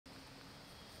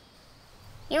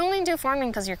You only do farming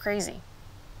because you're crazy.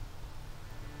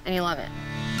 And you love it.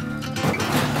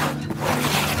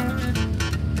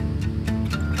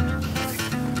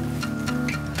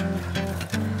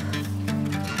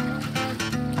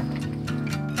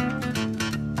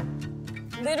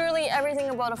 Literally everything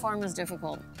about a farm is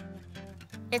difficult.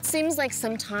 It seems like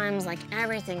sometimes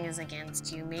everything is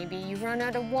against you. Maybe you run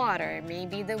out of water,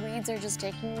 maybe the weeds are just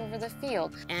taking over the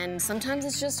field. And sometimes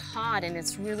it's just hot and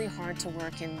it's really hard to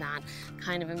work in that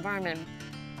kind of environment.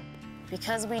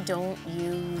 Because we don't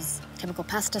use chemical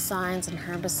pesticides and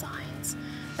herbicides,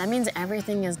 that means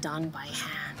everything is done by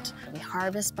hand. We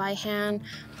harvest by hand,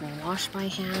 we wash by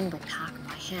hand, we pack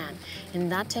by hand, and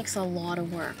that takes a lot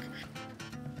of work.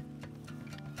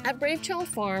 At Brave Child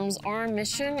Farms, our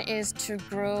mission is to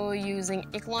grow using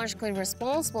ecologically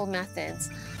responsible methods,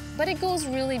 but it goes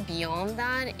really beyond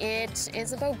that. It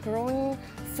is about growing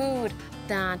food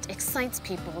that excites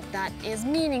people, that is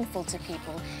meaningful to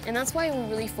people, and that's why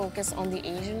we really focus on the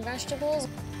Asian vegetables.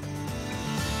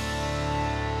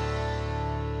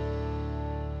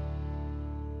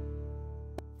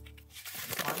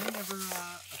 Farming ever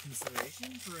a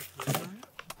consideration for a career?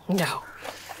 No.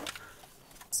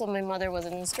 So my mother was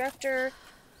an instructor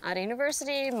at a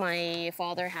university. My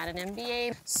father had an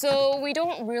MBA. So we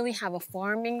don't really have a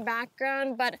farming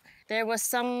background, but there was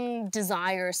some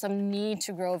desire, some need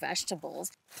to grow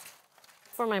vegetables.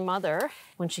 For my mother,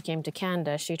 when she came to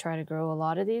Canada, she tried to grow a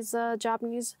lot of these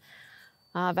Japanese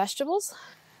vegetables.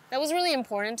 That was really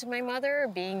important to my mother,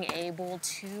 being able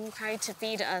to try to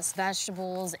feed us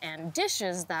vegetables and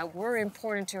dishes that were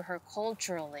important to her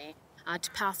culturally.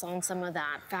 To pass on some of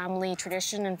that family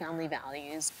tradition and family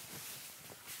values.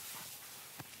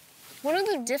 One of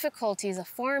the difficulties of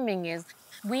farming is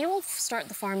we will start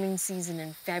the farming season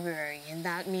in February, and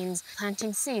that means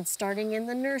planting seeds, starting in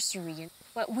the nursery.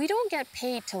 But we don't get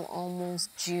paid till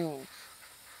almost June.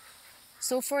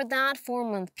 So for that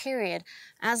 4-month period,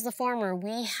 as the farmer,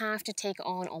 we have to take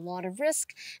on a lot of risk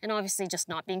and obviously just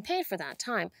not being paid for that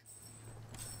time.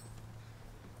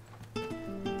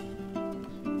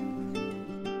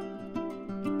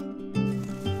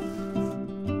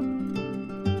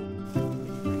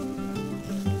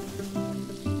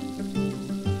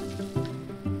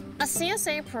 A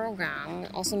CSA program,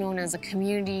 also known as a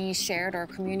community shared or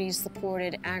community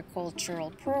supported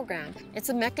agricultural program, it's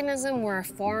a mechanism where a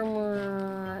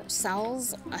farmer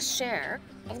sells a share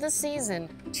of the season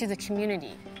to the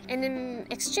community. And in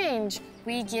exchange,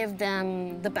 we give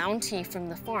them the bounty from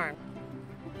the farm.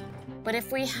 But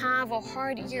if we have a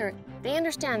hard year, they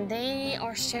understand they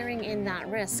are sharing in that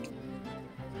risk.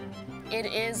 It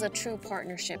is a true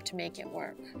partnership to make it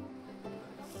work.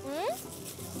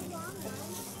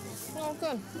 Oh,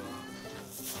 good.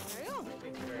 There you go.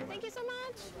 Thank you so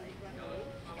much.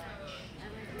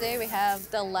 Today we have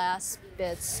the last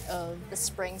bits of the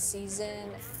spring season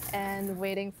and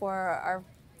waiting for our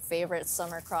favorite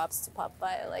summer crops to pop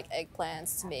by, like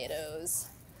eggplants, tomatoes.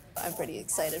 I'm pretty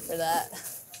excited for that.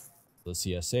 The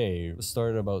CSA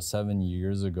started about 7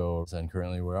 years ago, and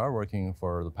currently we are working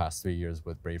for the past 3 years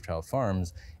with Brave Child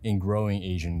Farms in growing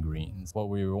Asian greens. What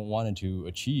we wanted to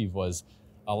achieve was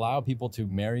allow people to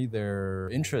marry their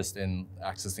interest in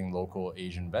accessing local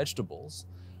Asian vegetables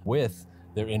with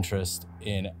their interest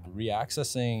in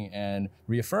reaccessing and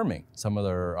reaffirming some of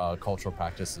their cultural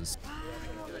practices.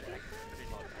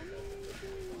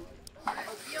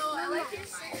 Yo, I like your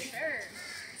sick shirt.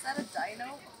 Is that a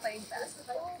dino playing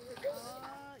basketball?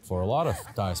 For a lot of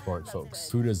diasporic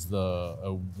folks, food is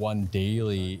the one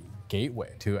daily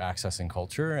gateway to accessing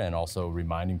culture and also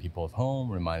reminding people of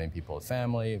home, reminding people of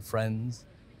family, friends.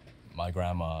 My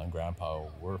grandma and grandpa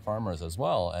were farmers as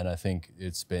well, and I think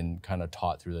it's been kind of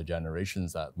taught through the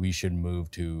generations that we should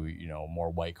move to, more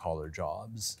white-collar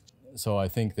jobs. So I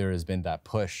think there has been that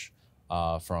push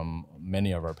from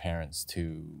many of our parents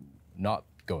to not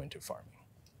go into farming.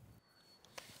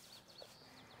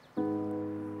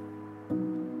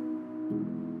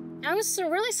 I was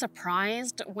really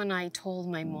surprised when I told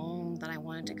my mom that I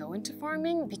wanted to go into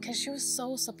farming because she was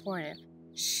so supportive.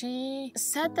 She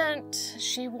said that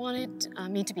she wanted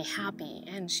me to be happy,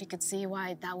 and she could see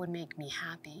why that would make me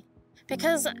happy.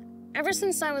 Because ever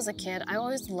since I was a kid, I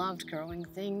always loved growing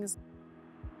things.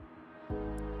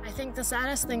 I think the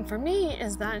saddest thing for me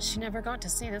is that she never got to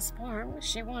see this farm.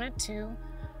 She wanted to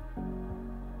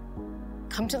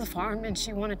come to the farm and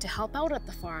she wanted to help out at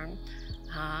the farm,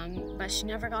 but she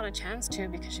never got a chance to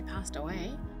because she passed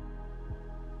away.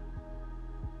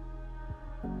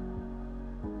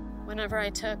 Whenever I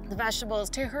took the vegetables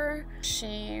to her,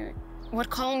 she would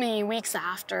call me weeks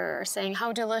after saying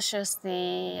how delicious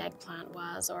the eggplant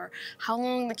was or how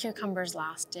long the cucumbers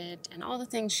lasted and all the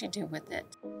things she'd do with it.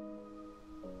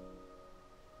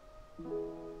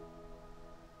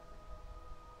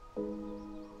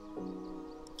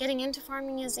 Getting into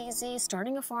farming is easy.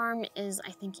 Starting a farm is,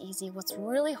 I think, easy. What's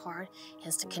really hard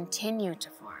is to continue to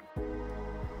farm.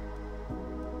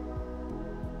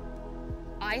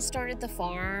 I started the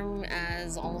farm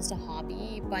as almost a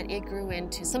hobby, but it grew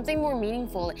into something more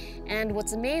meaningful. And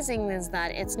what's amazing is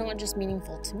that it's not just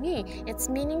meaningful to me, it's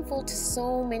meaningful to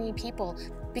so many people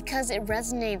because it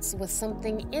resonates with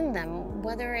something in them,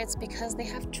 whether it's because they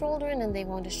have children and they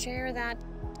want to share that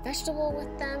vegetable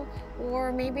with them,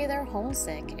 or maybe they're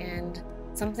homesick and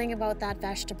something about that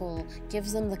vegetable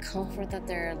gives them the comfort that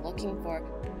they're looking for.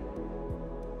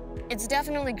 It's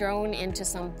definitely grown into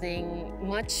something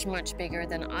much, much bigger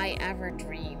than I ever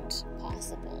dreamed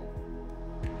possible.